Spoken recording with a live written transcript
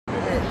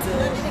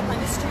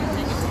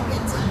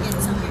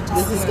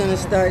This is going to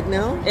start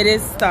now? It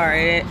is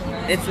started.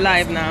 It's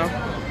live now.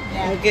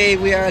 Okay,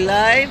 we are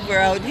live. We're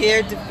out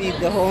here to feed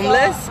the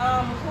homeless.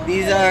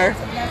 These are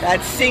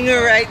that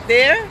singer right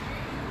there.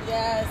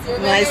 Yes,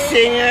 my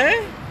singer.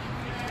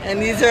 And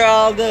these are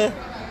all the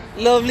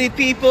lovely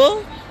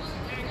people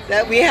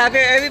that we have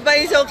here.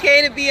 Everybody's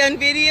okay to be on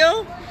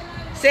video?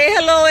 Say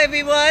hello,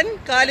 everyone.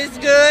 God is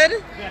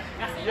good. Yeah,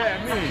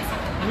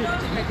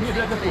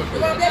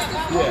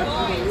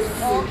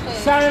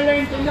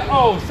 Silent in the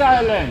house,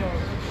 silent.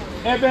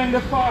 Heaven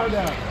the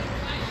Father,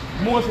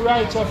 most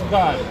righteous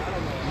God.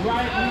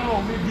 Right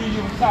now we give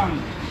you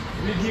thanks.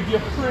 We give you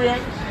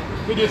praise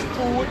for this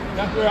food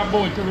that we're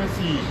about to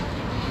receive.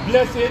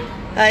 Bless it.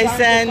 Hi,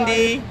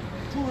 Sandy.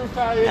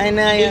 Purify it. Hi,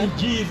 Naya. In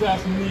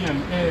Jesus'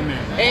 name.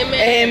 Amen. Amen.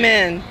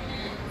 Amen.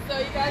 So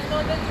you guys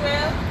know the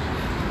drill.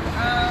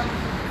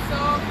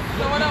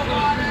 Soda,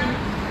 water,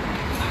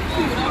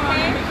 food,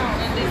 okay?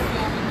 And this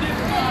one.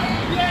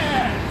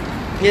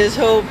 Here's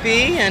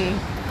Hopi and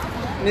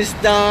Miss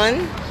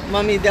Dawn,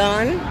 Mommy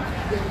Dawn,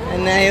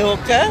 and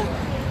Nayoka.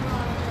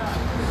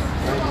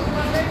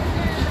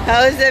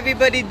 How is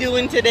everybody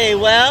doing today?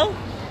 Well?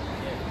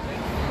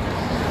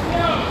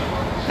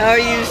 How are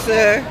you,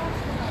 sir?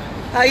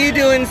 How you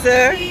doing,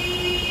 sir?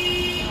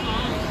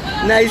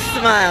 Nice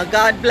smile.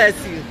 God bless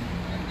you.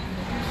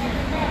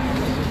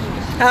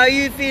 How are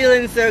you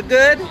feeling, sir?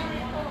 Good?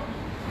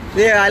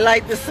 There, I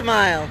like the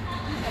smile.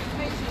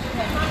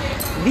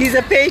 He's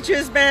a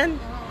Patriots man?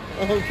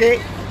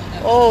 Okay.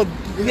 Oh,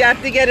 we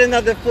have to get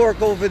another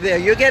fork over there.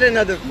 You'll get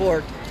another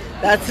fork.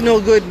 That's no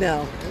good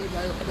now.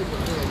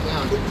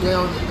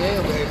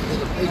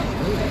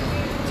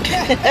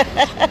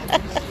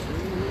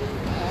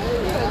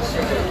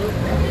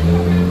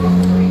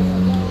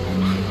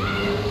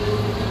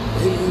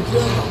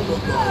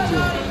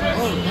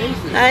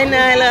 Hi,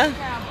 Nyla.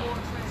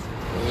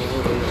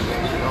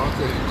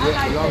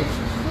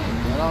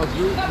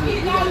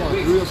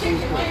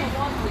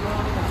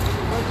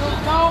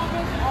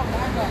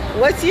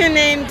 What's your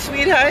name,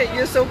 sweetheart?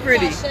 You're so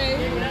pretty.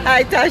 Tashay.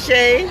 Hi,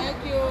 Tashay.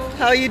 Thank you.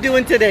 How are you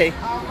doing today?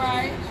 All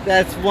right.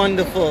 That's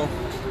wonderful.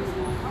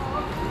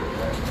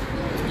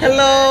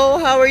 Hello,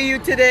 how are you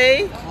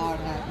today?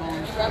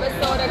 Grab a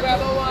soda, grab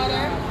a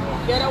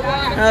water. Get a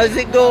water. How's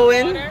it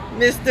going,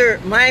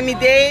 Mr.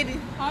 Miami-Dade?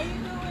 How you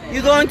doing?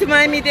 You going to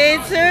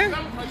Miami-Dade, sir?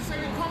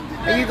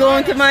 Are you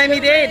going to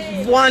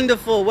Miami-Dade?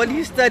 Wonderful. What are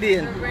you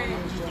studying?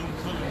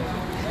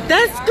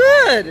 That's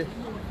good.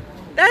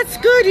 That's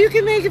good. You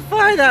can make it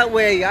far that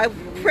way. I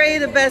pray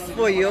the best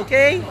for you,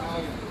 okay?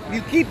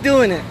 You keep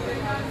doing it.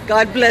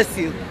 God bless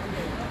you.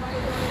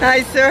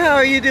 Hi, sir. How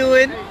are you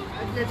doing?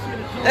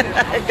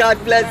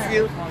 God bless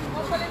you.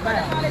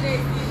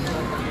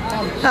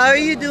 How are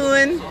you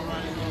doing?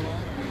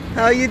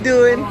 How are you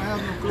doing?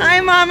 Hi,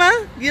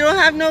 Mama. You don't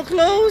have no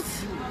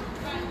clothes?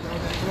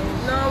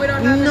 No, we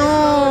don't have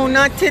No,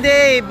 not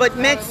today, but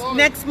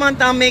next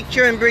month I'll make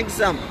sure and bring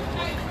some.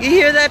 You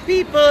hear that,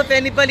 people? If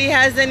anybody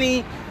has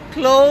any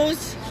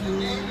clothes,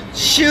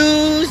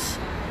 shoes,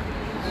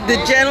 the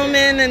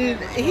gentleman and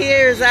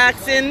here is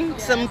asking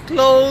some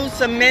clothes,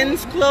 some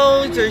men's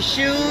clothes or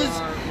shoes.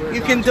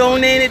 You can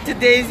donate it to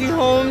Daisy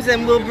Homes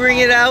and we'll bring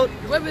it out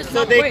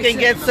so they can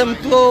get some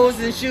clothes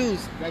and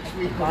shoes.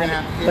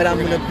 But I'm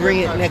going to bring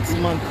it next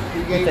month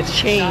with a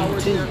chain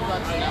too.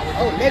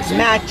 Oh, next week?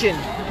 Matching.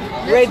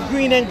 Red,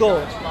 green, and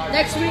gold.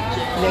 Next week?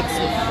 Next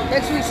week.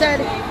 Next week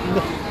Saturday?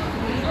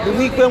 The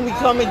week when we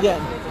come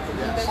again.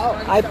 Oh.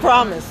 I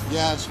promise.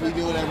 Yes, we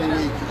do it every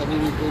week. Every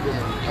week we do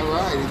it. All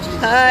right.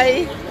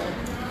 Hi.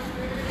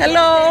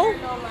 Hello.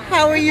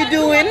 How are you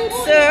doing,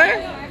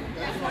 sir?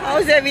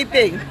 How's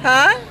everything?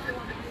 Huh?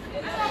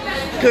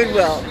 Good,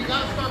 well.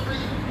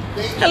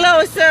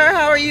 Hello, sir.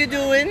 How are you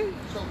doing?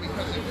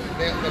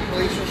 The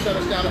police will shut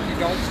us down if you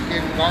don't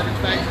give garbage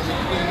bags to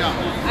clean up.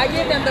 I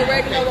give them the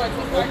regular ones.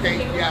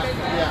 Okay, yeah.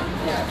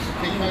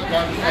 Take my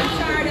garbage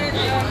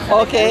bags.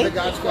 Okay. We're the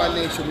God Squad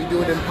Nation. We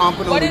do it in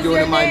Pompano. What We is do it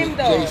your in Miami. name,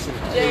 though? Jason.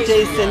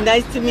 Jason,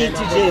 nice to meet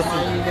you, Jason.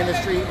 Miami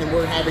Ministry, and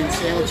we're having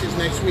sandwiches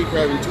next week.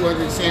 We're having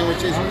 200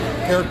 sandwiches,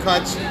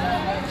 haircuts.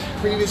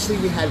 Previously,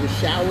 we had the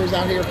showers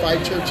out here.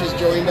 5 churches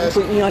joined us.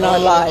 Put me on our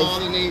lives.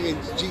 All in the name in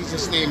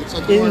Jesus' name. It's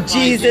In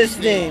Jesus'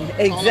 name,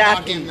 It's all about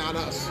exactly. him, not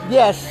us.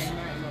 Yes,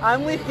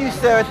 I'm with you,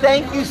 sir.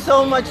 Thank you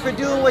so much for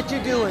doing what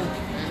you're doing.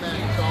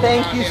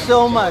 Thank you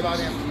so much.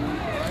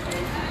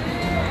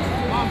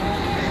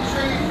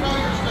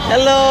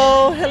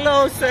 Hello,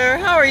 hello, sir.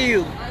 How are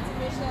you?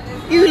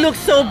 You look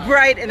so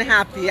bright and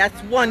happy.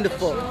 That's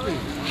wonderful.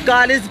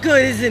 God is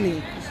good, isn't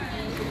he?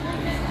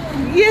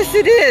 Yes,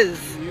 it is.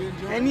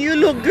 And you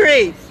look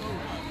great.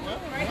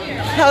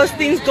 How's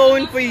things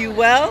going for you?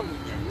 Well?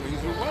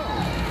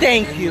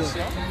 Thank you.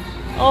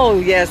 Oh,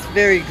 yes,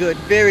 very good,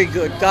 very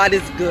good. God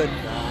is good.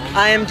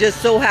 I am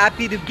just so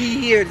happy to be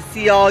here to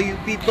see all you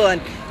people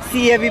and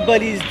see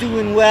everybody's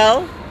doing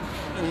well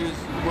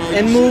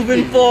and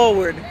moving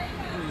forward.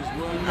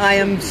 I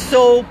am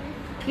so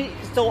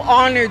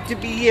honored to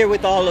be here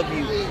with all of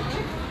you.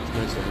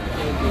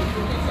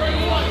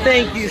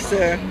 Thank you,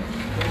 sir.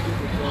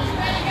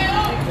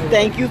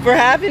 Thank you for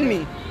having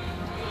me.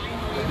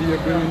 Do you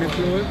bring any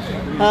clothes?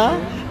 Huh?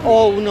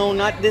 Oh, no,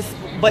 not this,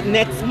 but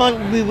next month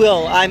we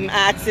will. I'm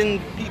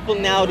asking people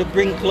now to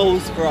bring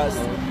clothes for us.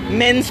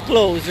 Men's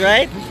clothes,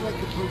 right? Who's like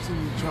the person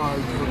in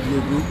charge of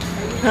your group?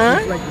 Huh?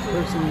 Who's like the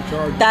person in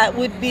charge? That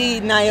would be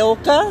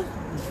Nyoka,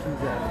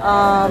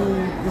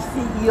 the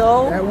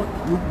CEO. That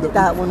one?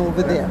 That one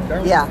over there. That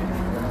one? Yeah.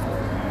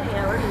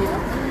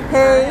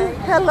 Hey,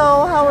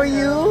 hello, how are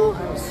you?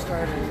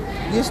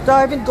 You're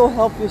starving? Go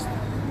help your.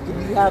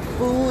 You have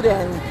food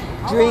and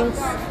drinks,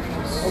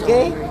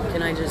 okay?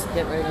 Can I just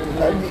get right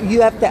in here?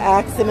 You have to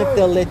ask them if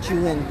they'll let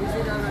you in.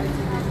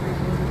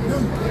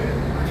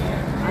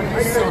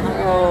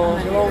 Oh.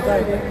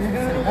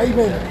 How you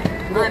been?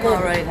 I'm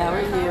alright, how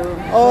are you?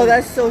 Oh,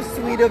 that's so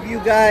sweet of you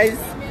guys.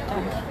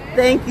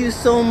 Thank you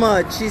so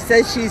much. She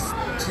says she's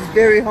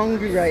very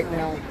hungry right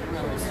now.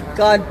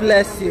 God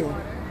bless you.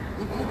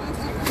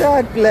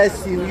 God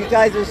bless you. You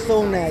guys are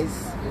so nice.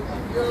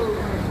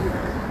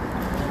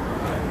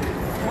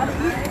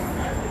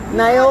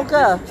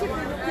 Nyoka.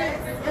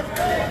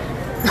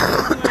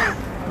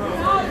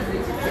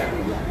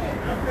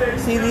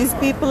 See, these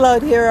people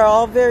out here are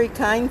all very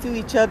kind to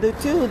each other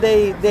too.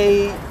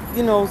 They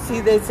you know,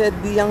 see, they said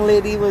the young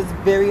lady was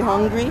very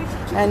hungry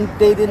and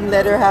they didn't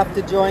let her have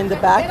to join the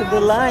back of the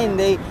line.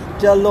 They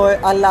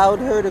allowed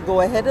her to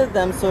go ahead of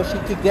them so she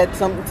could get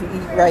something to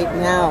eat right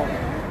now.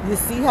 You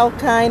see how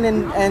kind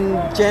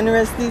and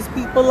generous these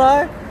people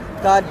are?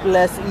 God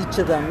bless each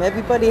of them.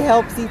 Everybody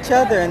helps each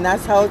other, and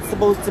that's how it's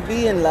supposed to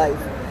be in life.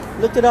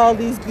 Look at all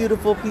these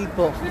beautiful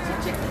people.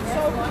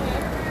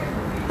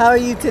 How are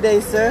you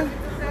today, sir?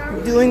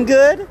 Doing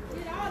good?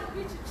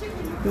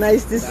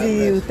 Nice to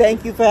see you.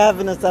 Thank you for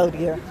having us out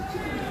here.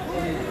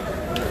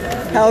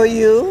 How are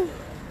you?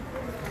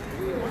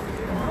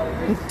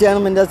 This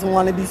gentleman doesn't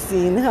want to be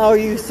seen. How are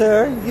you,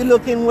 sir? You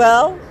looking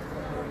well?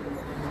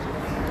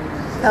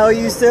 How are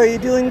you, sir? You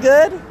doing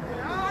good?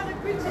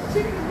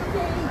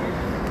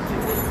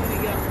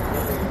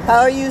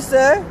 How are you,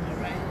 sir?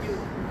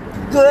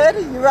 Good?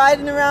 You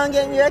riding around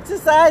getting your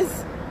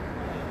exercise?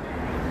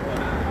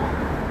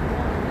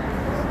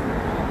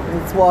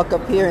 Let's walk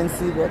up here and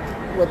see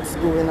what's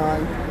going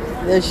on.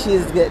 There she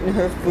is getting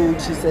her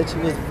food. She said she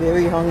was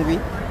very hungry,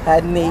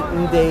 hadn't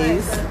eaten in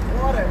days.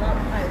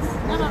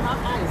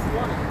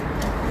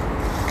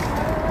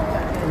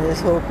 And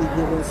let's hope he's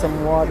giving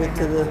some water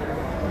to the...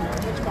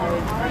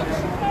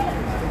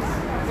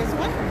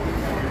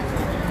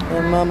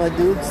 And Mama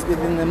Duke's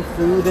giving them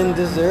food and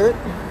dessert.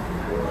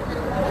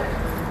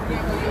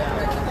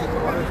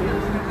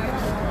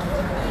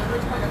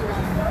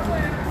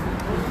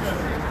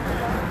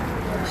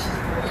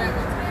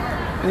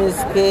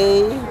 Miss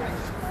Kay,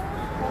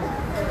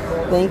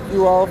 thank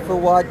you all for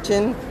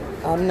watching.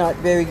 I'm not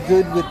very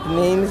good with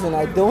names and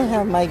I don't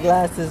have my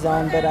glasses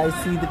on, but I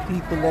see the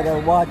people that are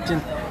watching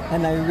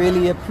and I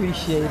really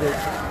appreciate it.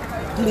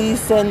 Please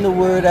send the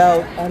word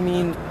out. I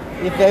mean,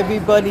 if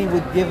everybody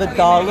would give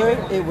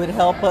 $1, it would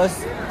help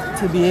us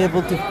to be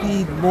able to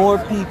feed more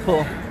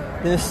people.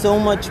 There's so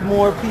much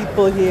more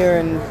people here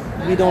and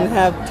we don't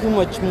have too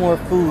much more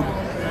food.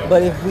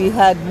 But if we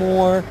had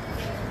more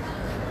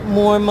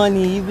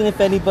money, even if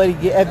everybody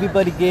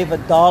gave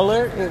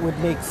 $1, it would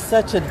make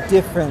such a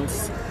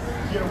difference.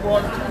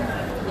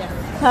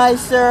 Hi,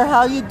 sir.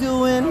 How you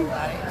doing?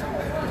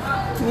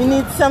 You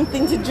need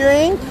something to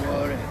drink?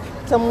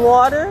 Some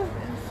water?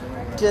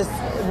 Just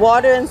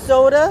water and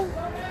soda?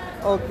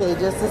 Okay,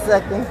 just a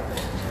second.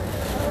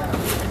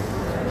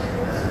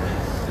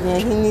 Yeah,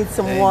 he needs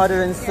some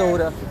water and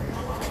soda.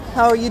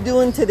 How are you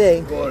doing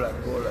today?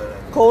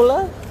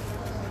 Cola?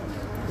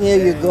 Here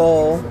you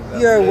go.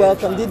 You're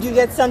welcome. Did you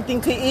get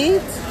something to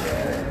eat?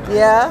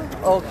 Yeah?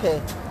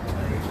 Okay.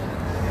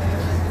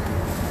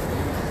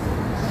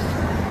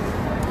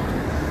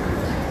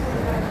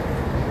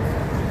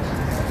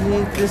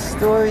 The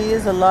story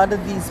is a lot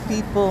of these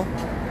people,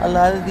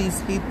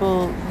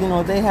 you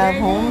know, they have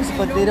homes,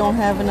 but they don't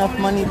have enough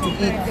money to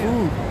eat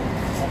food,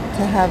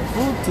 to have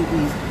food to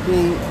eat.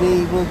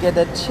 They will get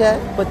a check,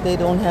 but they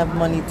don't have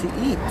money to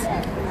eat.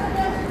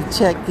 The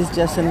check is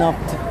just enough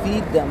to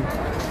feed them,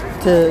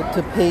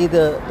 to pay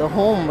the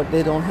home, but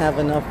they don't have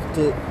enough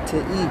to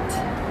eat.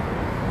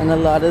 And a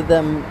lot of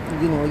them,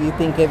 you know, you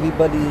think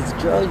everybody is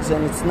drugs,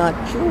 and it's not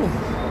true.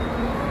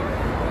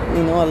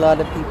 You know, a lot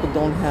of people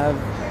don't have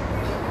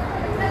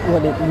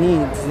what it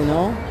needs, you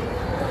know.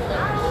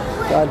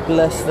 God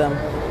bless them.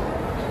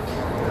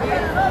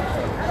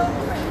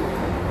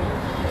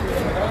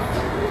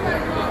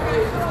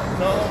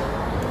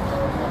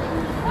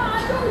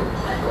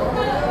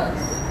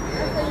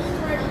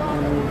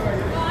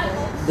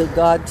 And the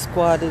God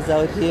Squad is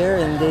out here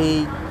and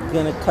they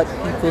gonna cut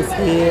people's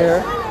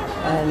hair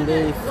and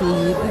they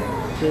feed,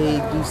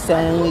 they do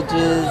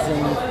sandwiches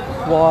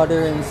and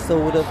water and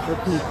soda for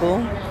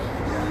people.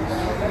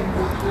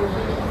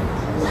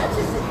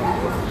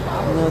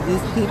 You know,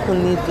 these people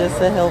need just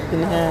a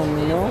helping hand,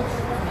 you know?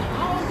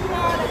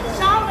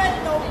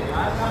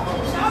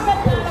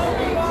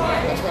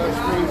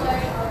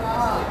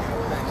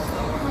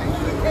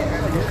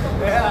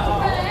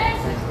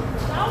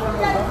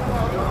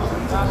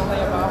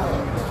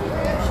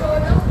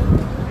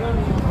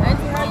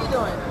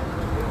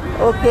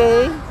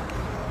 okay?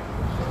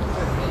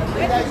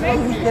 Did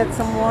he get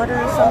some water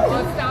or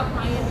something?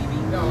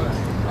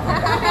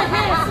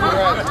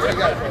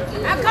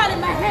 I call it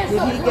my hair.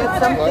 Did he get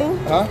something?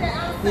 Huh?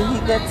 Did he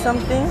get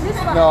something?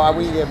 No,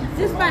 we get.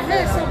 This my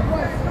hair.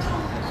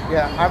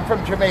 Yeah, I'm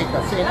from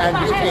Jamaica, St.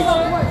 Andrews Case.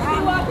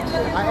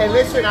 Hey,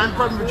 listen, I'm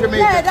from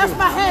Jamaica. Yeah, that's too.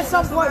 my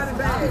handsome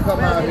boyfriend. Come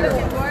out here.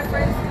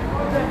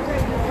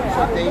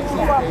 So Daisy.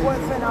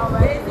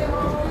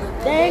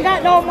 They ain't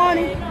got no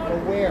money. But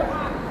where?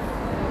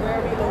 Where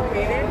are we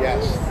located?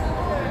 Yes.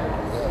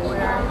 We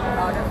are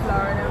out in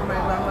Florida. My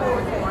grandmother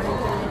was born in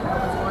Jamaica. I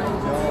was born in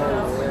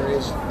Jamaica. Where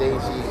is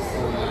Daisy?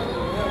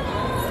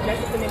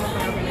 That's the name of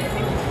my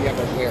organization. Yeah,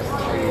 but where?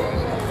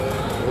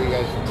 Where you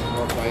guys?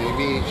 North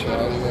Miami Beach,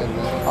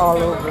 All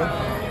over.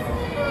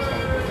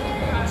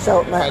 So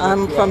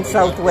I'm from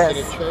Southwest.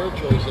 Is it a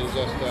church or is it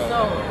just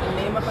No, the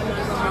name of an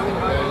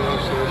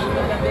organization.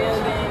 The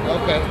building.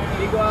 Okay.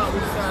 We go out, we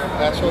serve.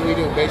 That's what we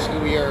do. Basically,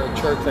 we are a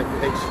church that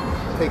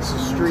takes the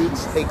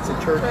streets, takes the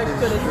church to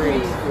the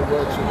streets. We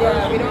work so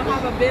Yeah, we don't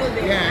have a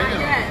building. Yeah, Not I know.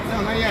 yet.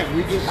 No, not yet.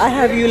 We just. I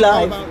have you All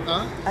live. about,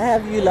 huh? I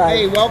have you live.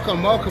 Hey, welcome.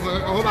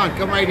 Hold on,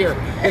 come right here.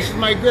 This is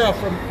my girl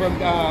from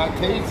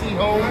KC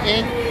Home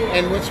Inc.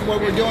 And what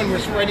we're doing, we're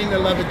spreading the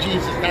love of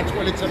Jesus. That's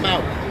what it's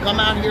about. Come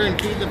out here and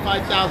feed the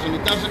 5,000.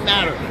 It doesn't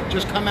matter.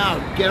 Just come out.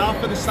 Get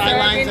off of the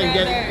sidelines and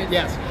get it.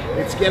 Yes.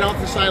 It's get off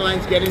the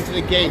sidelines, get into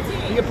the game.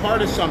 Be a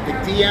part of something.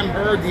 DM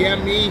her,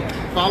 DM me.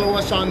 Follow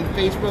us on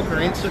Facebook or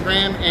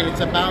Instagram. And it's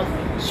about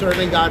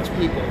serving God's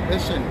people.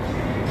 Listen.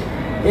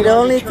 It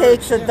only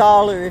takes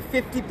 $1. If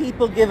 50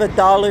 people give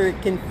 $1,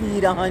 it can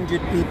feed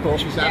 100 people.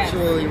 She's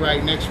absolutely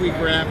right. Next week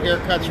we're going to have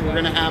haircuts. We're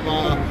going to have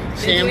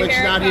sandwiches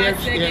out here.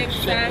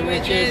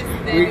 Sandwiches.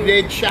 We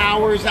did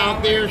showers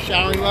out there.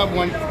 Showering Love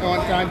one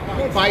time.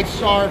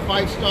 Five-star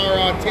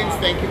tints.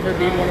 Thank you for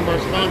being one of our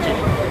sponsors.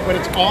 But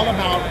it's all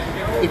about,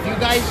 if you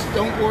guys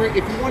don't worry, if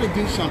you want to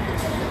do something,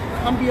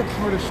 come be a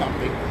part of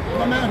something.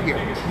 Come out here.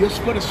 You'll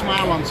put a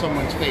smile on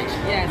someone's face.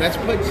 Yes.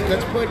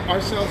 Let's put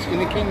ourselves in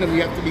the kingdom. We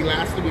have to be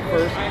last to be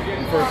first,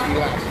 and first to be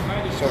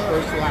last. So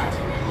first to last.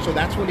 So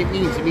that's what it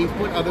means. It means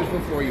put others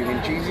before you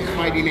in Jesus'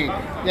 mighty name.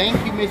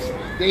 Thank you, Miss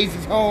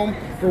Daisy's Home,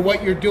 for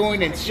what you're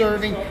doing and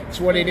serving. It's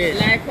what it is.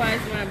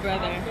 Likewise, my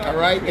brother. All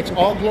right? It's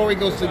all glory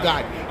goes to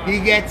God. He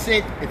gets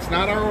it. It's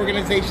not our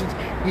organizations.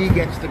 He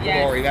gets the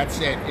glory. That's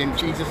it. In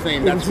Jesus'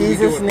 name. That's In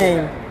Jesus' what we do it.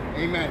 name.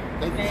 Amen.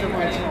 Thank you so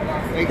much.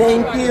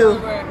 Thank you.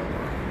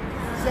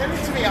 Send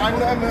it to me.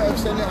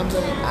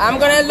 I'm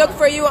gonna look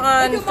for you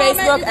on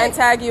Facebook and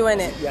tag you in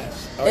it.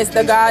 Yes. It's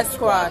the God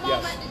Squad.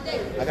 Yes.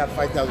 I got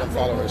 5,000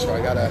 followers, so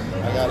I gotta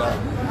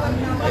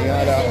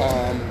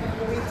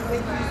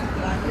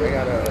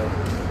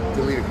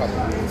delete a couple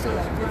of these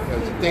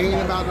because if they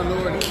ain't about the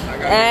Lord, I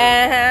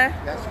gotta.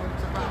 That's what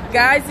it's about.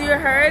 Guys, you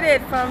heard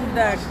it from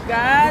the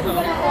God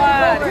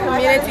Squad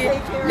community.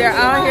 They're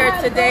out here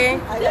today.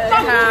 They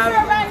have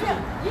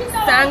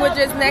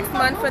sandwiches next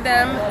month for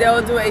them.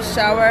 They'll do a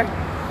shower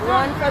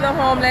run for the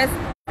homeless.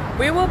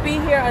 We will be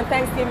here on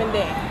Thanksgiving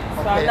Day.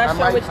 So I'm not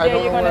sure which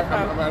day you're going to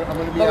come.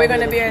 But we're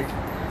going to be here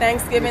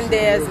Thanksgiving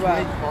Day as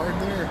well.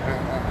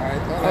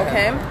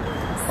 Okay.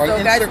 On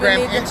So guys,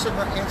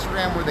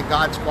 Instagram, we're the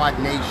God Squad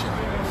Nation.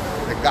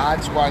 The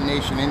God Squad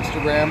Nation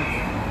Instagram.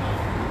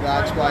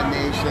 God Squad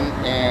Nation.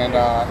 And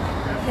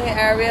hey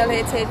Ariel,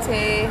 hey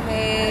Tete,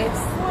 hey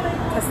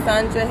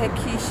Cassandra, hey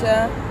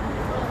Keisha.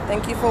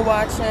 Thank you for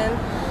watching.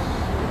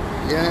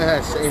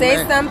 yes, amen.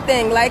 Say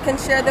something, like and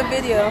share the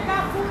video.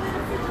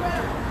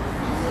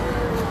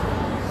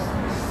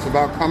 It's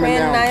about coming Queen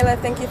down. Nyla,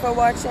 thank you for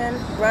watching.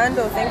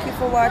 Rando, thank you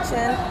for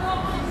watching.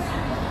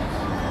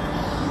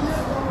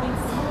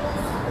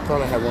 I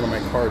thought I had one of my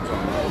cards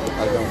on.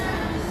 I don't.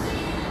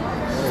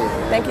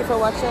 Thank you for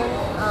watching,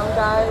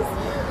 guys.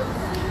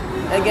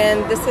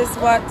 Again, this is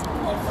what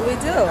we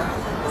do.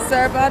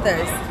 Serve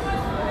others.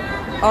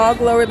 All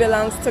glory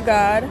belongs to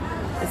God.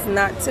 It's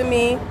not to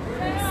me.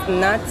 It's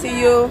not to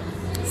you.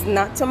 It's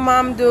not to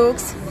Mom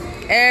Dukes.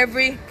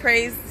 Every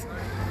praise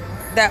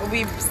that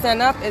we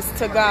send up is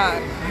to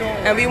God.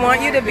 And we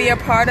want you to be a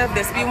part of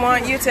this. We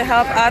want you to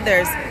help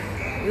others.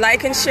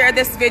 Like and share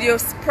this video.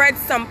 Spread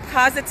some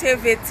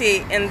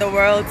positivity in the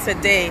world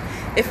today.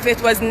 If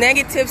it was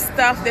negative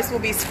stuff, this will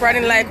be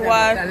spreading like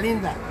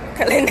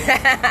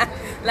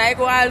like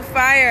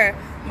wildfire.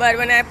 But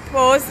when I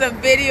post a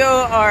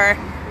video or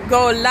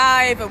go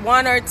live,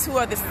 one or two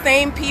of the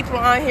same people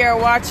on here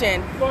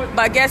watching.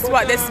 But guess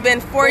what? This has been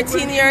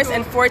 14 years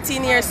and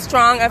 14 years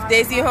strong of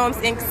Daisy Homes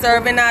Inc.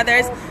 serving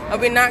others. But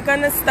we're not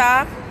going to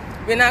stop.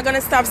 We're not going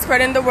to stop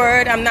spreading the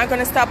word. I'm not going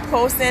to stop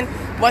posting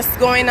what's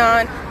going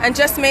on. And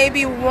just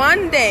maybe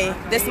one day,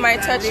 this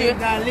might touch you.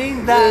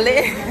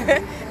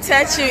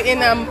 Touch you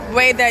in a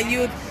way that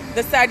you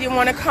decide you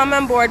want to come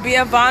on board, be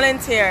a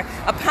volunteer.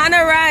 A pan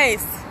of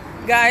rice.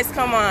 Guys,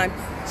 come on.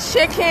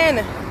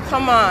 Chicken.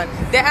 Come on.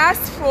 They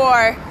asked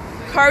for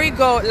curry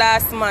goat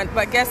last month,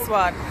 but guess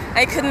what?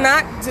 I could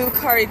not do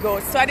curry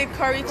goat, so I did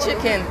curry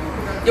chicken.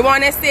 You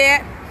want to see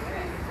it?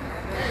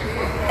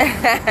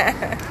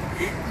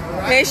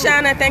 Hey,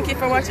 Shana, thank you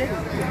for watching.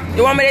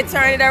 You want me to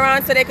turn it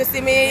around so they could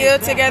see me and you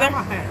together?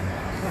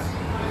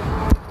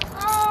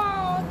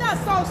 Oh,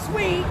 that's so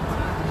sweet.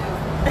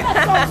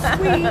 That's so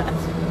sweet.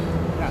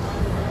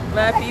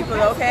 My people,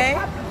 okay?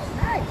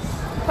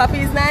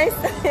 Puppy's nice?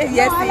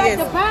 Yes, I he like is.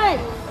 the bag.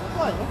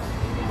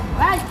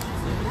 Right.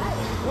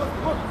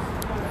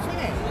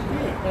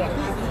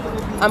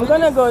 I'm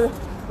gonna go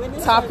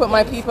talk with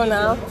my people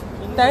now.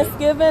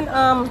 Thanksgiving,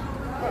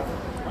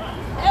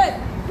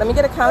 let me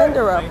get a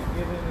calendar up.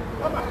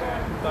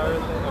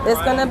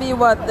 It's gonna be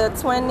what, the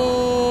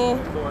 28th?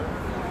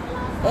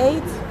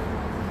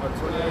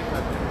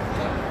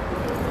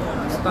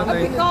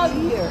 I'll be all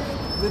year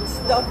with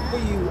stuff for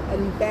you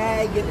and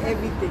bag and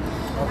everything.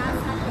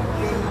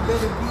 And you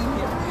better be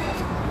here.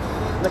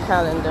 The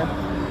calendar.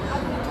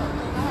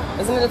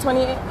 Isn't it the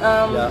 28th?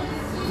 Yeah,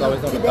 it's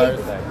always on a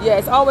Thursday. Yeah,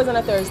 it's always on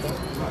a Thursday.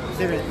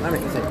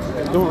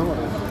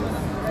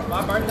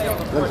 My birthday on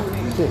the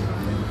 14th.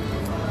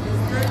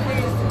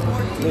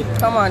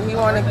 Come on, you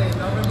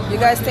you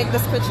guys take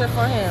this picture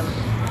for him.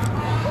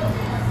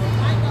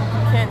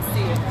 Can't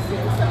see it.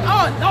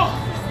 Oh, no.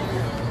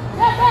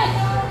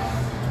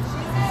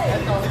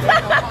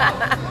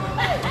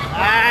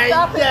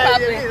 Stop it,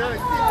 Papi.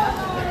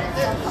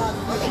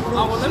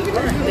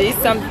 There's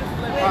some.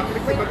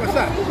 What's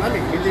up?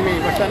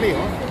 What's that mean?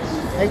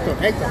 Hector.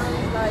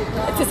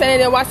 To send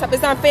it in WhatsApp.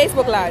 It's on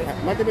Facebook Live.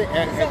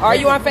 Are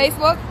you on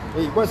Facebook?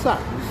 Hey, what's up?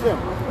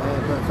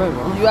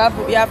 You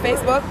have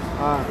Facebook?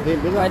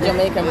 My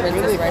Jamaican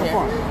princess right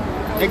here.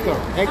 Hector.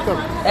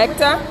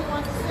 Hector?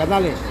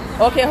 Canales.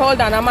 Okay,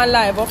 hold on. I'm on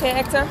live. Okay,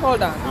 Hector?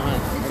 Hold on.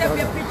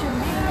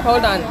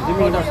 Hold on.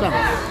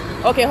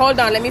 Okay, hold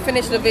on. Let me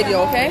finish the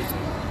video, okay?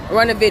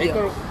 Run the video.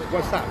 Hector,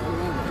 what's up?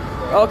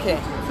 Okay.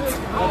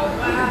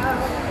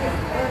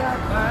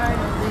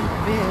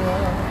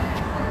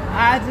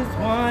 I just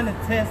want to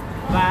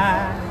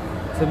testify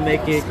to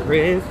make it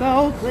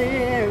crystal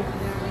clear.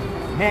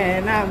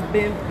 And I've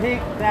been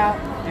picked out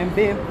and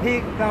been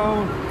picked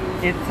on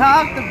and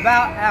talked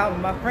about out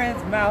my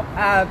friend's mouth.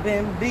 I've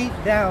been beat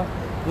down.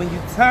 When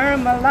you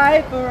turn my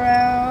life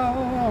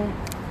around,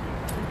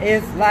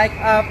 it's like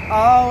I've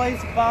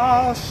always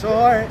fall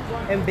short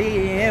and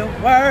being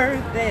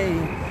worthy.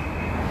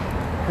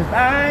 'Cause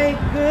I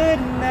ain't good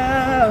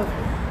enough,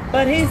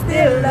 but he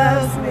still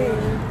loves me.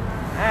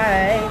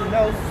 I ain't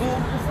no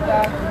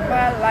superstar,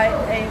 my light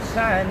ain't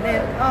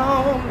shining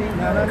on me.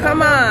 No,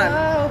 Come on.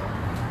 no.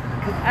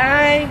 'Cause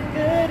I ain't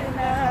good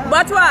enough.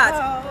 But what?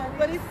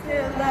 But he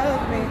still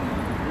loves me.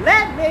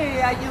 Let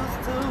me, I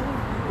used to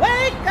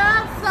wake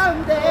up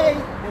someday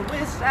and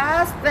wish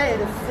I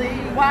stayed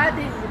asleep. Why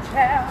didn't you,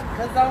 child?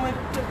 'Cause I went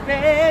to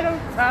bed on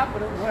top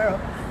of the world.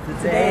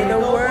 Today the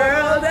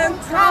world on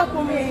top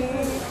of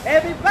me.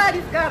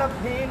 Everybody's got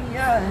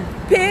opinion.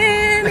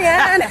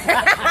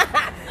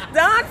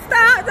 Don't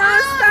stop.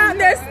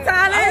 There's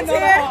talent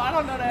here. I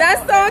don't know that.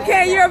 That's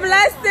okay. You're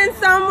blessing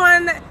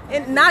someone,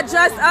 not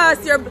just us.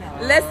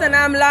 Listen,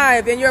 I'm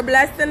live, and you're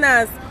blessing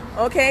us.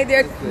 Okay,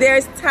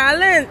 there's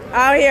talent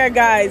out here,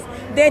 guys.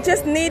 They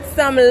just need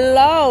some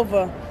love.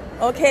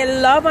 Okay,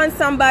 love on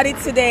somebody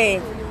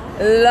today.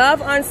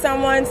 Love on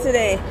someone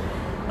today.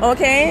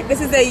 Okay,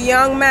 this is a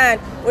young man.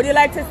 Would you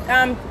like to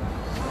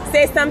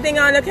say something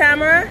on the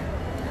camera?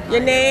 Your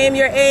name,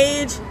 your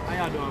age? How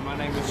y'all doing? My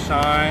name is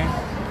Sean.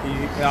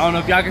 I don't know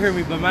if y'all can hear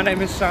me, but my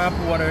name is Sean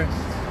Porter.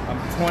 I'm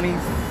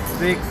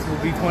 26, will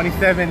be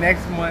 27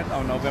 next month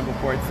on November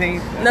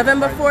 14th.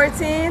 November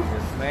 14th?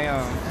 Yes,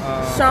 ma'am.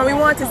 Sean, we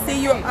want to see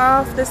you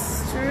off the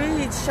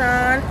street,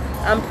 Sean.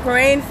 I'm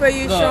praying for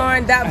you,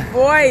 Sean. That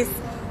voice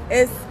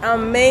is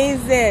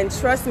amazing.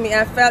 Trust me,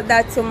 I felt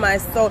that to my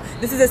soul.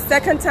 This is the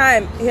second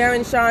time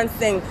hearing Sean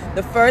sing.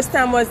 The first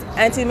time was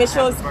Auntie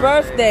Michelle's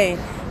birthday.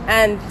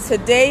 And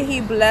today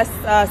he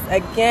blessed us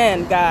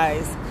again,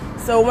 guys.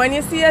 So when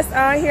you see us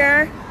out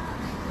here,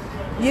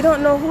 you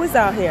don't know who's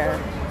out here.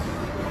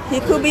 He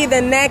could be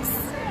the next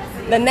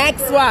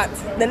what?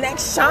 The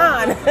next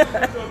Sean.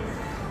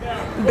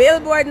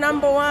 Billboard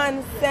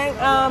 #1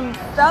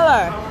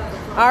 seller,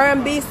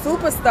 R&B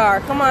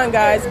superstar. Come on,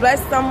 guys,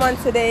 bless someone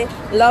today.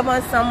 Love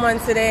on someone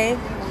today.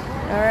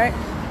 All right.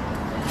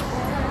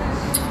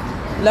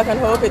 Look and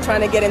hope you're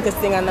trying to get him to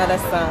sing another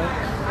song.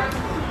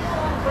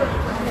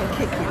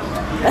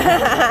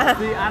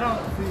 See, I don't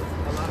see.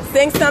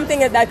 Sing something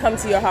that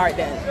comes to your heart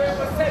then.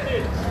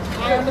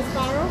 Eye on the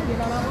Sparrow, you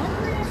know that one?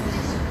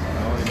 I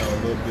only know a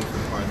little bit of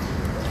parts.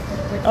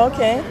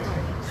 Okay.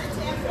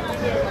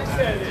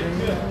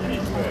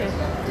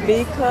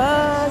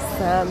 Because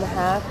I'm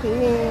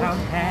happy. I'm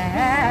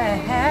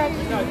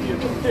happy.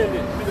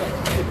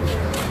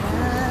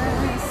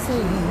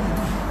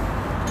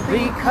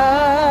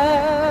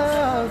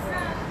 Because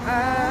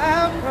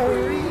I'm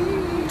free.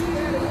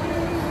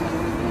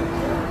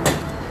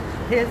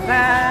 His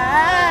eye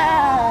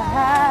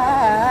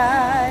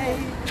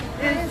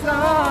is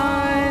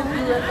on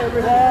the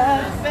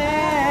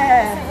Pharaoh,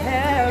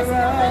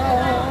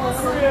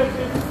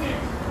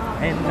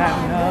 and I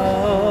know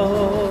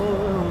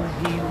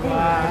he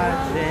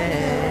watches.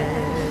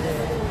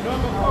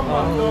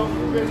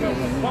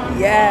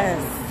 Yes.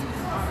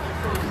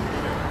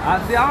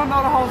 See, I don't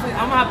know the whole thing.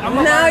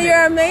 I'm No,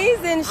 you're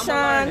amazing,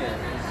 Sean.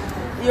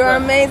 You're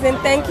amazing.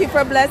 Thank you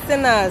for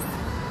blessing us.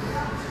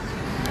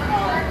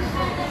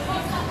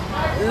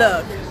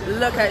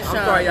 Look at Sean.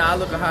 I'm sorry, y'all. I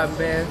look a hot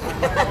man.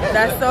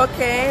 That's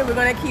okay. We're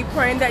gonna keep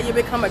praying that you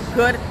become a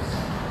good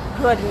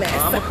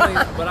mess.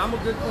 But I'm a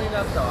good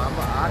cleanup though.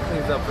 I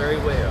clean up very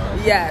well.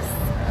 Yes.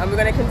 And we're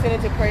gonna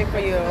continue to pray for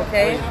you,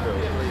 okay?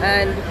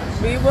 And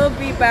we will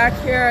be back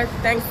here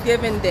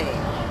Thanksgiving Day.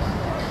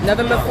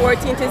 November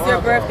 14th is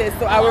your birthday,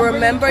 so I will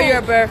remember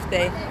your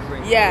birthday.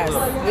 Yes.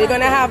 We're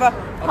gonna have a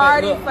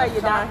party for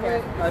you down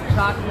here. A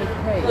chocolate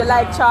cake. You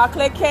like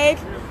chocolate cake?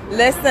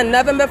 Listen,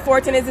 November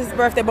 14th is his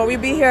birthday, but we'll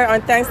be here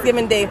on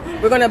Thanksgiving Day.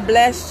 We're going to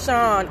bless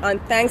Sean on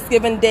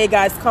Thanksgiving Day,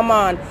 guys. Come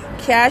on.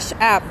 Cash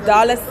App,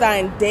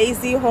 $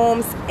 Daisy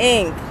Homes,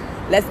 Inc.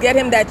 Let's get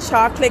him that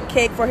chocolate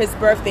cake for his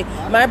birthday.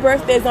 My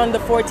birthday is on the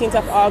 14th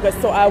of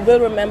August, so I will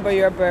remember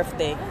your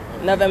birthday,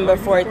 November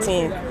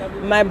 14th.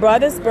 My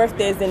brother's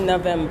birthday is in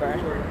November.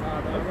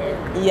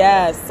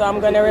 Yes, so I'm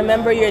going to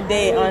remember your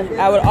day.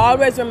 I will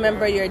always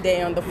remember your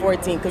day on the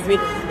 14th because we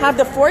have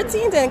the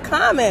 14th in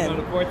common. So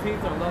the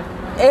 14th are lucky.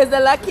 Is a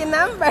lucky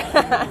number.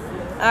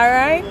 All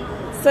right.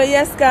 So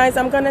yes, guys,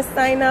 I'm gonna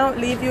sign out.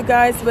 Leave you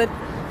guys with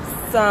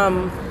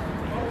some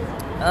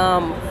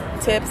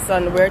tips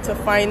on where to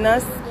find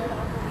us.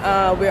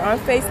 We're on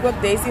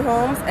Facebook, Daisy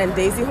Homes and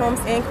Daisy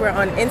Homes Inc. We're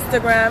on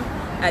Instagram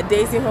at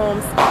Daisy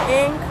Homes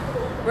Inc.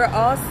 We're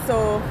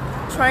also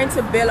trying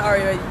to build our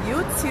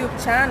YouTube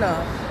channel.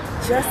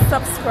 Just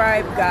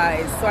subscribe,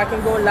 guys, so I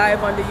can go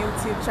live on the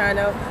YouTube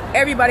channel.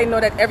 Everybody know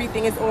that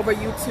everything is over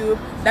YouTube.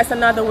 That's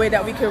another way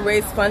that we can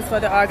raise funds for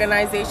the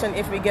organization.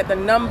 If we get the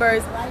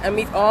numbers and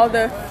meet all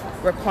the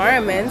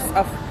requirements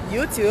of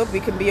YouTube,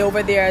 we can be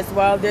over there as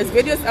well. There's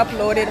videos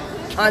uploaded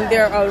on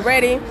there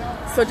already.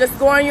 So just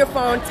go on your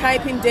phone,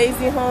 type in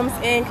Daisy Homes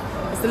Inc.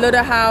 It's a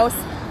little house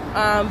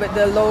with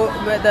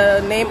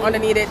the name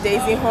underneath it,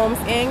 Daisy Homes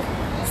Inc.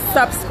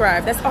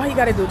 Subscribe. That's all you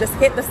gotta do. Just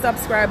hit the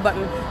subscribe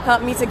button.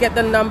 Help me to get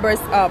the numbers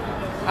up.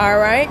 All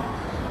right.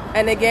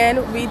 And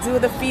again, we do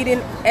the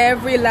feeding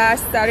every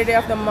last Saturday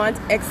of the month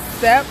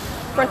except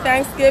for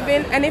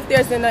Thanksgiving. And if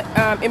there's an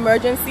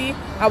emergency,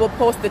 I will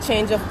post the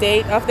change of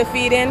date of the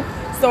feeding.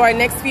 So our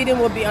next feeding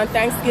will be on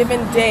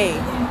Thanksgiving Day.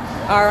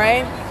 All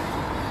right.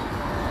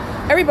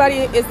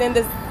 Everybody is in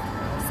the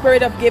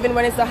spirit of giving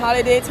when it's a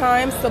holiday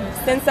time. So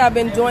since I've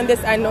been doing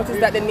this, I noticed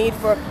that the need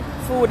for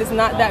food is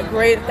not that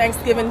great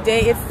Thanksgiving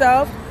Day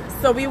itself.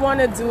 So we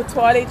want to do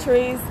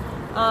toiletries,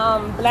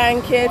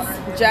 blankets,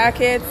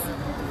 jackets,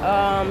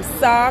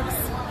 socks,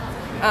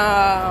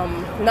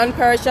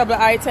 non-perishable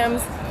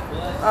items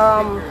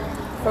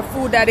for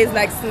food that is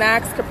like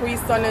snacks, Capri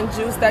Sun and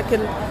juice that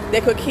they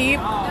could keep,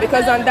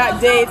 because on that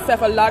day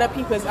itself a lot of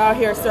people is out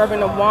here serving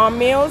the warm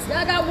meals,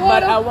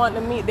 but I want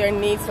to meet their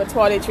needs for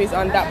toiletries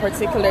on that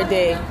particular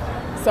day.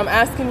 So I'm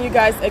asking you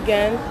guys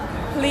again,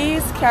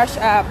 please Cash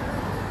App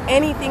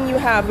anything you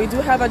have. We do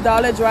have a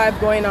dollar drive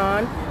going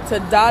on to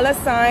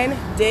 $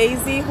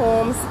 Daisy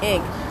Homes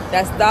Inc.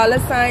 That's $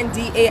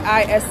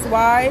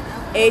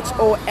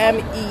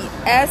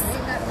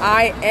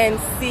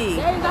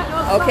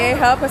 DAISYHOMESINC. Okay,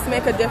 help us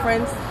make a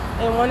difference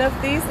in one of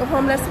these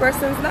homeless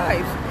person's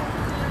life.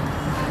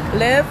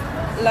 Live,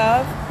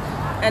 love,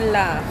 and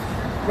laugh.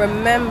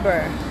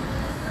 Remember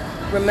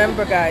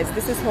guys,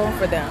 this is home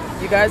for them.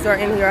 You guys are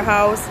in your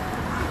house,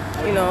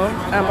 you know,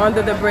 I'm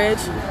under the bridge,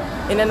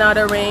 in and out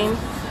of rain,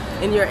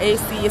 in your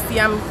AC. You see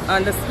I'm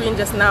on the screen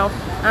just now.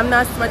 I'm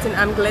not sweating,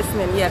 I'm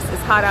glistening. Yes,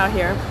 it's hot out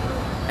here.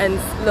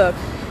 And look,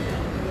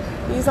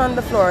 he's on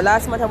the floor.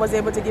 Last month I was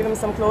able to give him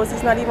some clothes.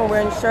 He's not even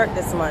wearing a shirt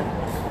this month.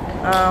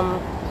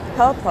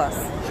 Help us.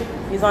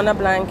 He's on a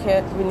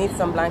blanket. We need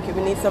some blanket.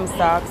 We need some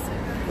socks.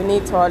 We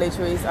need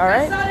toiletries, all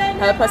right?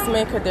 Help us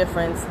make a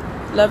difference.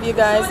 Love you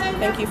guys.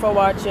 Thank you for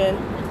watching.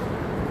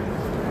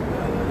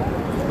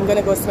 I'm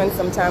gonna go spend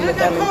some time with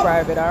them in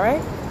private, all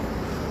right?